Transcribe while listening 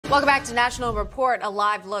Welcome back to National Report, a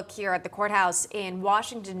live look here at the courthouse in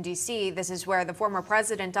Washington, D.C. This is where the former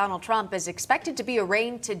president, Donald Trump, is expected to be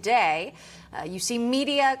arraigned today. You see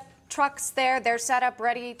media trucks there. They're set up,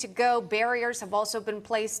 ready to go. Barriers have also been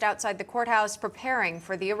placed outside the courthouse, preparing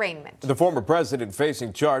for the arraignment. The former president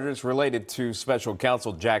facing charges related to special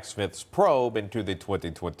counsel Jack Smith's probe into the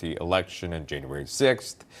 2020 election on January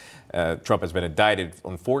 6th. Trump has been indicted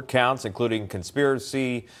on 4 counts, including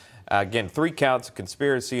conspiracy. Again, 3 counts of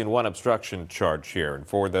conspiracy and 1 obstruction charge here. And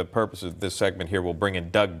for the purpose of this segment here, we'll bring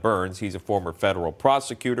in Doug Burns. He's a former federal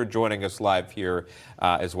prosecutor joining us live here,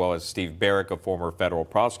 as well as Steve Baric, a former federal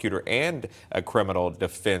prosecutor and a criminal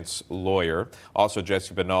defense lawyer. Also,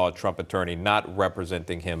 Jesse Binnall, a Trump attorney, not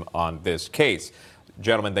representing him on this case.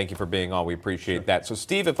 Gentlemen, thank you for being on. We appreciate that. So,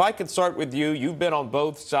 Steve, if I could start with you. You've been on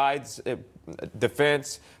both sides,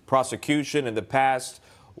 defense, prosecution in the past.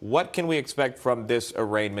 What can we expect from this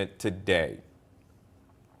arraignment today?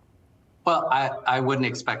 Well, I wouldn't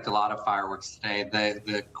expect a lot of fireworks today.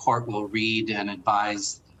 The court will read and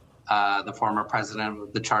advise the former president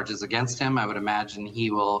of the charges against him. I would imagine he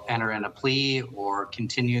will enter in a plea or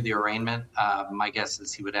continue the arraignment. My guess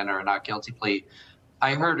is he would enter a not guilty plea.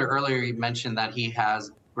 I heard earlier he mentioned that he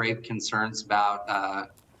has grave concerns about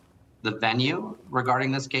the venue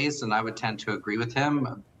regarding this case, and I would tend to agree with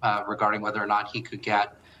him regarding whether or not he could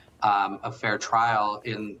get a fair trial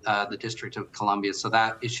in the District of Columbia. So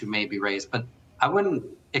that issue may be raised, but I wouldn't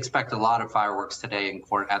expect a lot of fireworks today in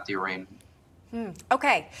court at the arraignment.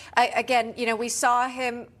 Okay. Again, you know, we saw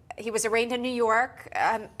him. He was arraigned in New York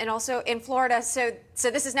and also in Florida. So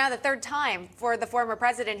this is now the 3rd time for the former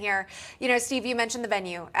president here. You know, Steve, you mentioned the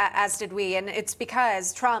venue, as did we. And it's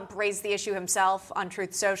because Trump raised the issue himself on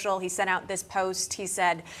Truth Social. He sent out this post. He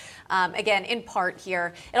said, again, in part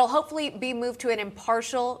here, it'll hopefully be moved to an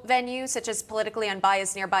impartial venue, such as politically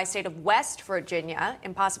unbiased nearby state of West Virginia.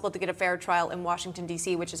 Impossible to get a fair trial in Washington,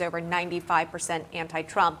 D.C., which is over 95%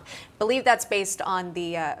 anti-Trump. Believe that's based on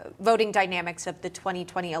the voting dynamics of the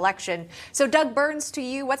 2020 election. So, Doug Burns, to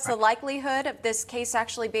you, what's the likelihood of this case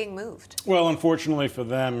actually being moved? Well, unfortunately for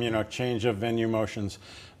them, you know, change of venue motions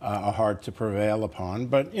are hard to prevail upon.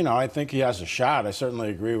 But, you know, I think he has a shot. I certainly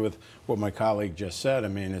agree with what my colleague just said. I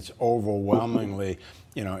mean, it's overwhelmingly,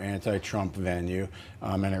 you know, anti-Trump venue,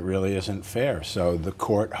 and it really isn't fair. So the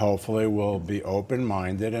court hopefully will be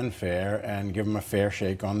open-minded and fair and give him a fair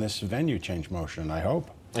shake on this venue change motion, I hope.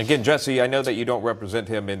 Again, Jesse, I know that you don't represent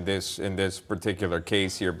him in this particular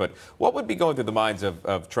case here, but what would be going through the minds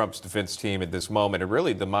of Trump's defense team at this moment, and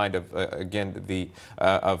really the mind of again the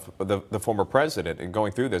former president, and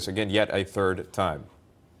going through this again yet a 3rd time?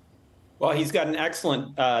 Well, he's got an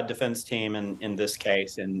excellent defense team in this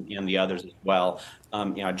case, and the others as well.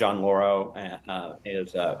 You know, John Lauro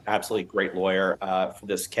is an absolutely great lawyer for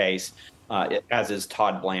this case, as is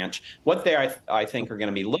Todd Blanche. What they, I think, are going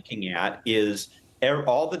to be looking at is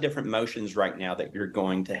all the different motions right now that you're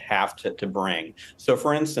going to have to bring. So,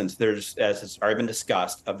 for instance, there's, as has already been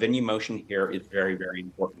discussed, a venue motion here is very, very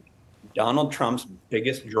important. Donald Trump's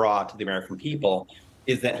biggest draw to the American people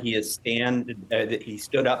is that he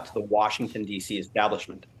stood up to the Washington D.C.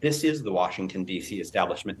 establishment. This is the Washington D.C.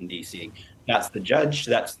 establishment in D.C. That's the judge,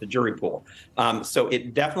 that's the jury pool. So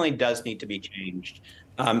it definitely does need to be changed.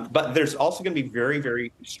 But there's also going to be very,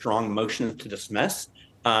 very strong motions to dismiss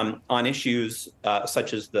on issues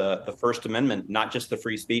such as the First Amendment, not just the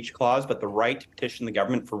free speech clause, but the right to petition the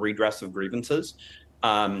government for redress of grievances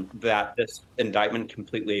that this indictment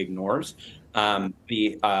completely ignores.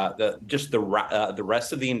 The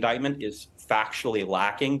rest of the indictment is factually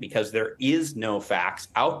lacking because there is no facts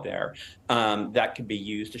out there that could be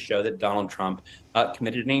used to show that Donald Trump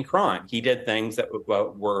committed any crime. He did things that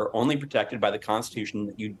were only protected by the Constitution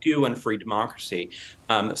that you do in a free democracy,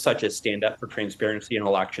 such as stand up for transparency in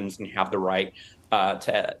elections and have the right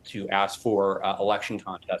to ask for election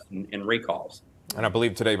contests and recalls. And I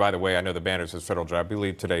believe today, by the way, I know the banner says federal judge. I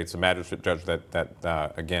believe today it's a magistrate judge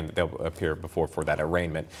that again, they'll appear before for that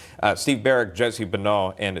arraignment. Steve Baric, Jesse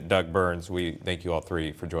Binnall, and Doug Burns, we thank you all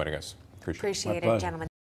 3 for joining us. Appreciate it, gentlemen.